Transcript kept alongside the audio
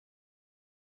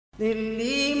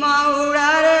दिल्ली माउड़ा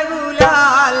रे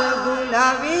गुलाल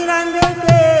गुलाबी रंग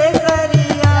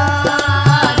केसरिया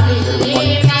दिल्ली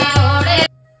में उड़े।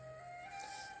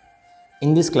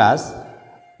 In this class,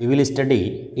 we will study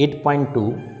 8.2,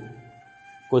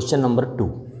 question number 2.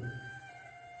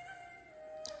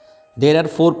 There are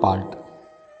 4 parts,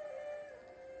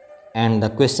 and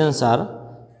the questions are: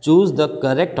 choose the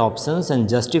correct options and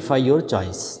justify your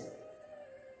choice.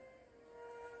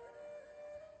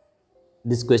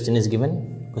 This question is given.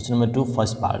 Question number 2,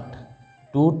 first part: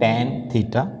 2 tan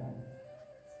theta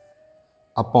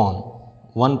upon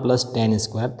 1 plus tan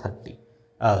square 30.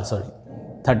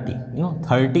 30.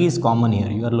 30 is common here.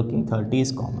 You are looking, 30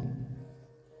 is common.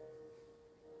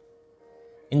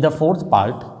 In the fourth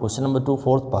part, question number 2,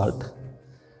 fourth part,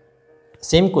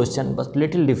 same question but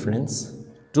little difference.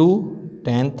 2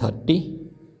 tan 30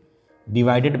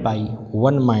 divided by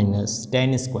 1 minus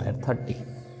tan square 30.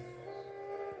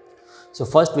 So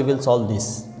first we will solve this.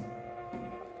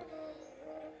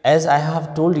 As I have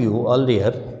told you earlier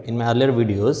in my earlier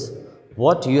videos,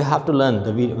 what you have to learn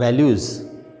the values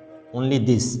only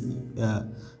this.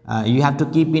 You have to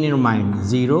keep in your mind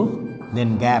 0,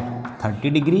 then gap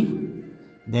 30 degree,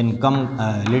 then come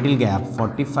little gap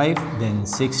 45, then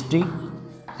 60,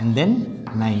 and then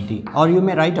 90, or you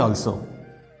may write also.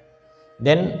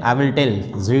 Then I will tell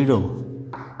 0,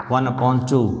 1 upon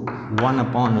 2, 1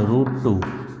 upon root 2,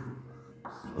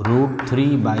 root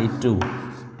 3 by 2,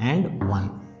 and 1.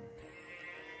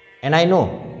 And I know,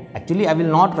 actually I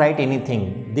will not write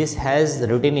anything. This has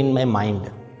written in my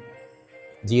mind.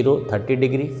 0, 30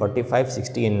 degree, 45,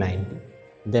 60 and 90.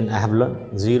 Then I have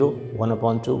learned 0, 1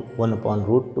 upon 2, 1 upon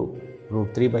root 2,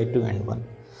 root 3 by 2 and 1.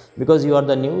 Because you are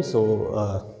the new, so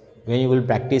when you will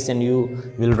practice and you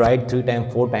will write 3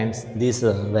 times, 4 times these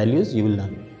values, you will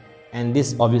learn. And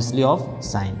this obviously of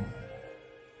sine.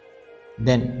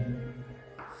 Then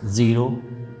 0,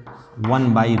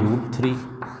 1 by root 3,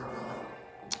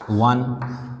 1,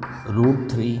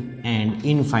 root 3 and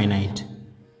infinite.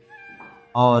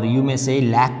 Or you may say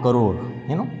lakh crore,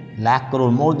 lakh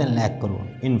crore, more than lakh crore,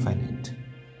 infinite.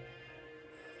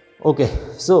 Okay,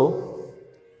 so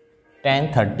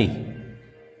tan 30.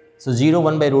 So 0,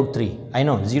 1 by root 3. I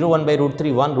know 0, 1 by root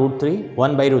 3, 1 root 3,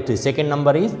 1 by root 3. Second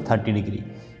number is 30 degree.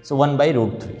 So 1 by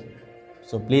root 3.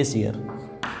 So place here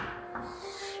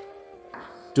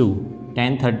 2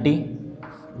 tan 30,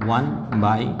 1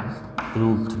 by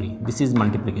root 3. This is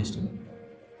multiplication.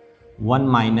 1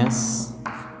 minus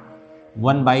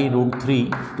 1 by root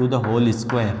 3 to the whole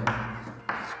square.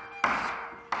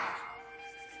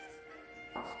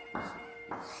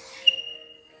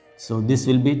 So this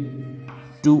will be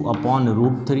 2 upon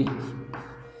root 3,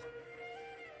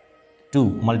 2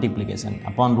 multiplication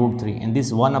upon root 3, and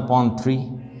this 1 upon 3,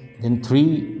 then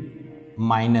 3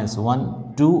 minus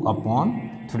 1, 2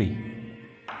 upon 3.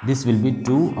 This will be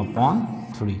 2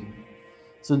 upon 3.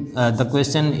 So the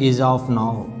question is of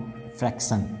now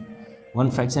fraction. One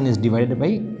fraction is divided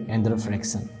by another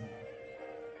fraction.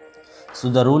 So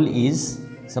the rule is,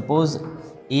 suppose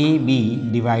AB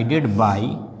divided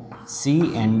by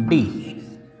C and D.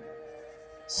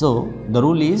 So the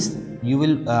rule is you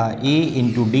will A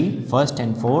into D, first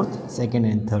and fourth, second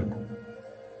and third.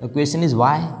 The question is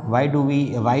why? Why do we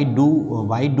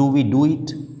do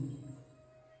it?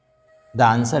 The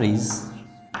answer is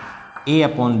A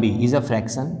upon B is a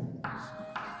fraction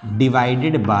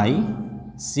divided by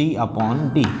C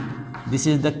upon D. This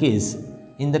is the case.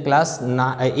 In the class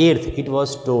 8th, it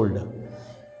was told,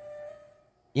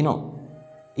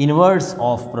 inverse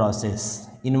of process.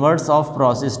 Inverse of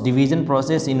process, division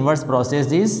process, inverse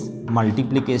process is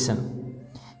multiplication.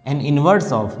 And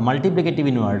inverse of multiplicative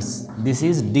inverse, this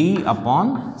is D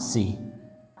upon C.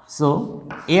 So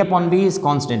A upon B is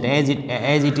constant as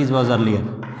it was earlier.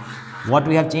 What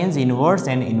we have changed? Inverse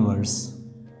and inverse.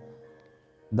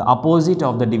 The opposite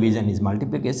of the division is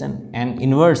multiplication, and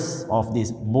inverse of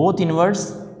this, both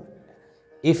inverse.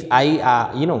 If I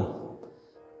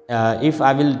if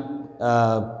I will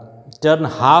turn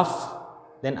half,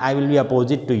 then I will be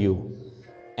opposite to you,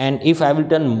 and if I will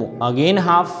turn again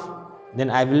half, then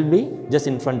I will be just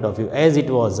in front of you as it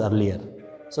was earlier.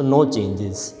 So no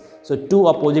changes. So two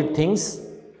opposite things,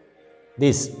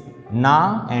 this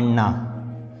na and na.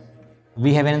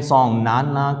 We have a song, na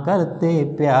na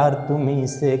karte pyar tumhi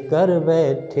se kar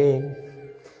baithe.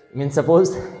 Means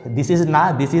suppose this is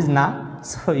na,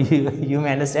 so you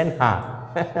may understand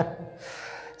ha.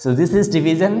 So this is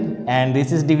division, and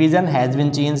this is division has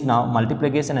been changed now,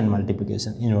 multiplication and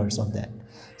multiplication, inverse of that.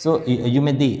 So you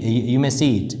may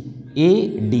see it,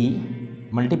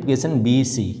 AD multiplication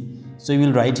BC. So you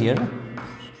will write here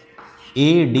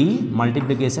AD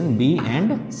multiplication B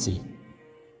and C.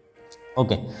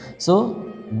 Okay,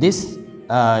 so this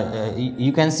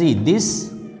you can see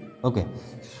this, okay,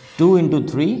 2 into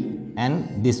 3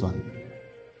 and this one.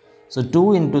 So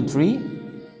 2 into 3,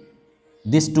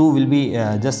 this 2 will be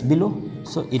just below,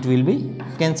 so it will be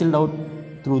cancelled out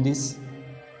through this.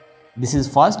 This is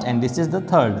first and this is the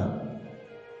third,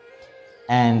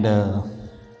 and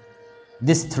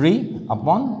this 3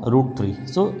 upon root 3.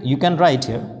 So you can write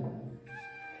here,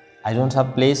 I don't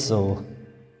have place, so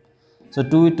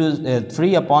 2 into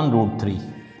 3 upon root 3,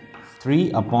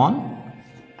 3 upon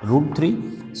root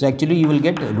 3. So actually you will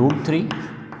get root 3,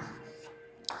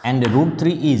 and root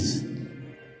 3 is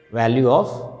value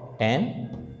of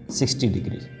tan 60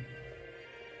 degree.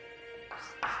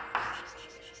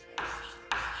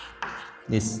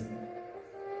 This.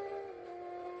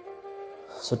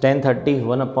 So tan 30,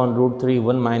 1 upon root 3,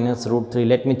 1 minus root 3.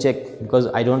 Let me check because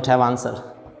I don't have answer.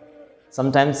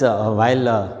 Sometimes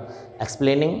while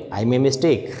explaining I may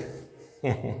mistake.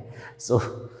 So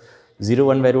 0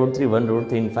 1 by root 3, 1 root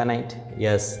 3 infinite.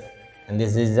 Yes, and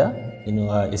this is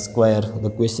the square. The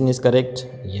question is correct.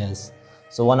 Yes.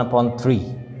 So 1 upon 3,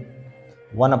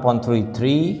 1 upon 3,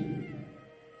 3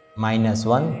 minus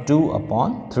 1, 2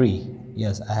 upon 3.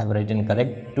 Yes, I have written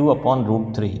correct. 2 upon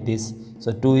root 3. This.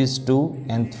 So 2 is 2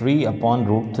 and 3 upon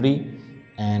root 3,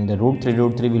 and root 3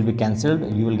 will be cancelled.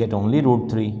 You will get only root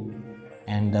 3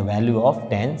 and the value of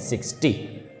tan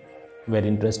 60. Very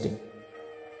interesting.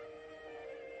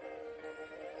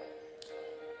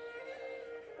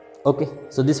 Okay,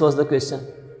 so this was the question.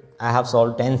 I have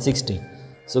solved tan 60.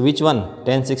 So which one?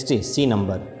 Tan 60, C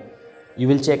number. You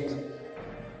will check.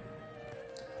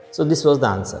 So this was the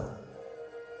answer.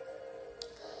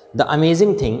 The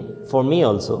amazing thing for me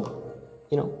also,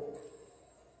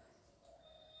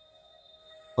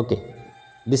 okay,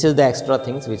 this is the extra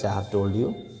things which I have told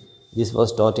you. This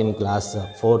was taught in class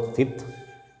 4th, 5th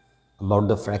about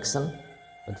the fraction,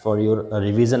 but for your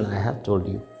revision I have told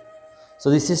you. So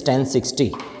this is tan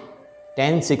 60.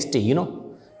 Tan 60,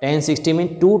 tan 60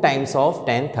 means 2 times of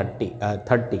tan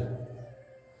 30.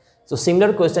 So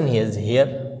similar question is here,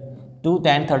 2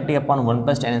 tan 30 upon 1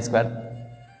 plus tan square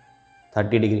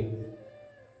 30 degree.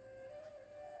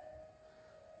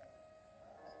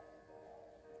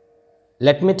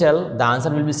 Let me tell, the answer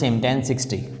will be same, tan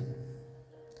 60.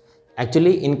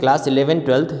 Actually in class 11,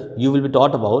 12th you will be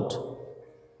taught about.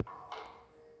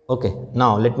 Okay,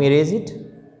 now let me erase it.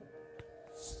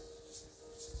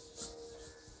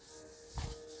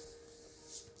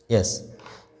 Yes,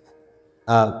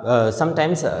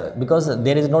 sometimes because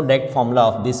there is no direct formula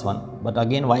of this one, but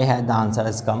again why the answer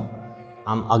has come,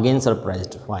 I'm again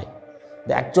surprised why.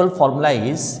 The actual formula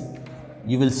is,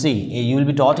 you will see, you will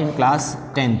be taught in class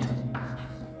 10th,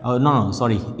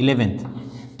 11th.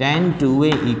 Tan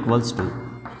 2a equals to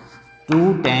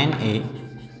 2 tan a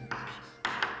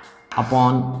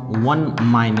upon 1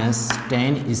 minus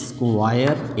tan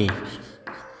square a.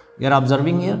 You are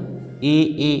observing here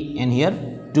a and here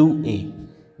 2a.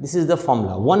 This is the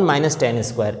formula, 1 minus tan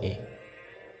square a.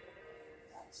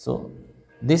 So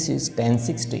this is tan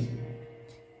 60.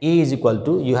 A is equal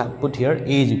to, you have put here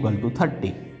a is equal to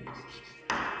 30.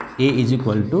 A is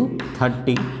equal to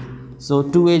 30. So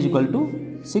 2a is equal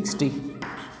to 60.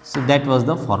 So that was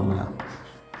the formula.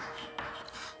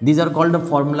 These are called the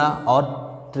formula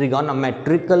or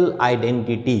trigonometrical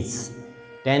identities.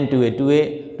 Tan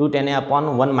 2a, 2 tan a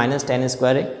upon 1 minus tan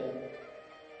square a.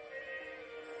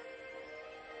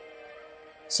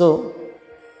 So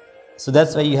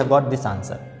that's why you have got this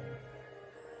answer.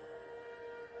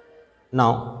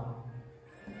 Now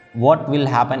what will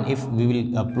happen if we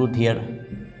will put here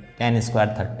tan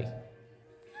square 30?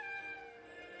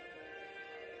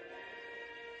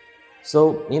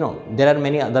 So there are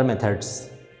many other methods.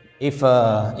 If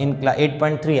in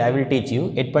 8.3 I will teach you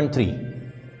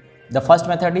 8.3. The first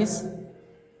method is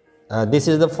this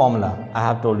is the formula I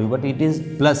have told you, but it is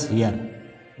plus here.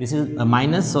 This is a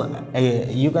minus, so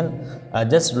you can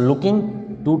just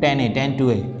looking 2 tan a, tan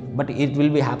 2a, but it will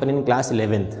be happen in class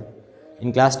 11th.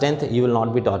 In class 10th you will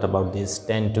not be taught about this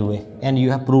tan 2a, and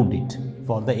you have proved it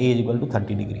for the a is equal to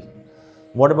 30 degree.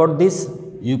 What about this?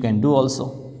 You can do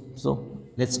also. So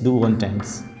let's do 1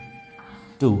 times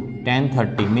 2 tan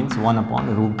 30 means 1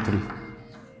 upon root 3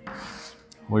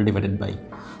 whole divided by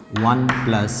 1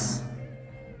 plus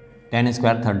tan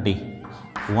square 30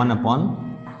 1 upon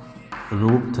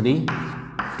root 3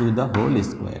 to the whole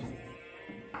square.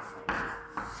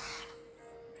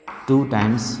 2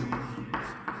 times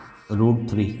root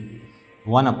 3,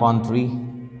 1 upon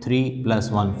 3, 3 plus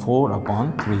 1, 4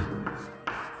 upon 3.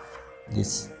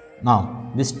 This.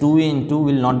 Now this 2 into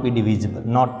will not be divisible,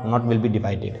 not will be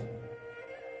divided.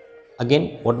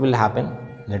 Again what will happen?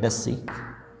 Let us see.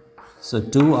 So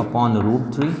 2 upon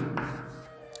root 3,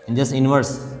 and just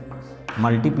inverse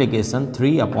multiplication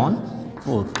 3 upon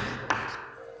 4.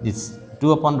 This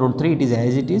 2 upon root 3, it is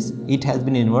as it is, it has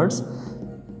been inverse.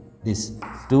 This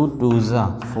 2 2s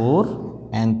are 4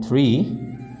 and 3,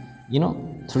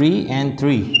 3 and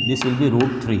 3, this will be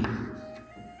root 3.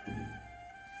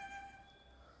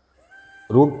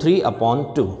 Root 3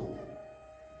 upon 2.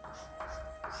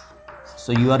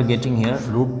 So you are getting here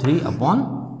root 3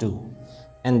 upon 2,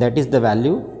 and that is the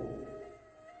value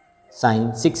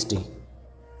sin 60.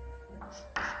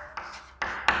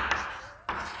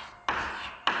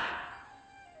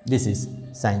 This is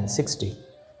sin 60.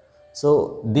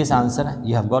 So this answer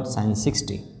you have got sin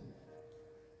 60.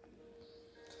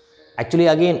 Actually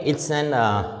again it's an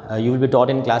you will be taught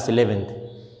in class 11th.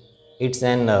 It's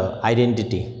an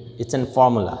identity, it's an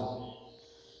formula.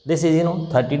 This is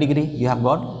 30 degree, you have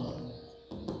got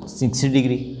 60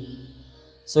 degree.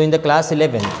 So in the class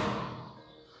 11th,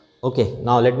 okay,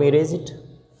 now let me erase it.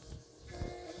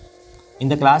 In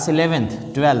the class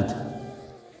 11th, 12th,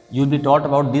 you will be taught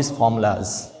about these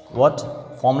formulas.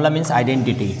 What formula means?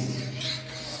 Identity.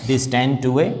 This tan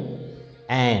 2a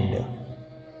and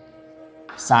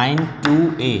sin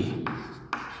 2a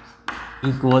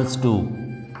equals to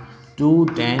 2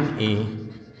 tan a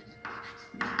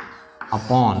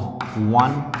upon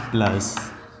 1 plus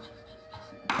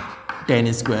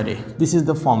tan square a. This is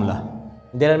the formula.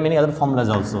 There are many other formulas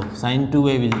also. Sin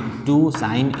 2a will 2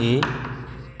 sin a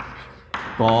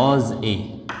cos a,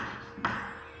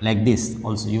 like this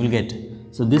also you will get.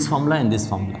 So this formula and this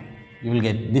formula you will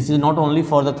get. This is not only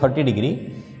for the 30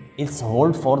 degree, it's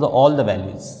hold for all the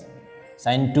values.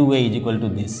 Sin 2a is equal to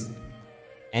this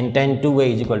and tan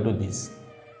 2a is equal to this,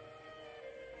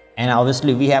 and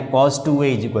obviously we have cos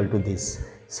 2a is equal to this.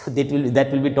 So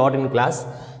that will be taught in class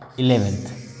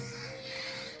 11th.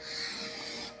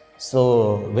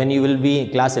 So when you will be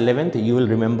class 11th, you will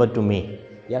remember to me,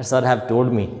 yeah sir have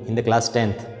told me in the class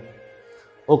 10th.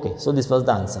 Okay, so this was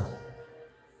the answer,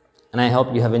 and I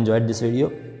hope you have enjoyed this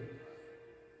video.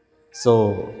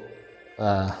 So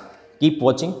keep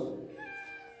watching,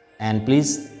 and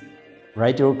please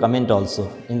write your comment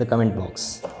also in the comment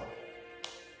box.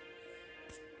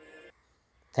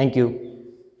 Thank you.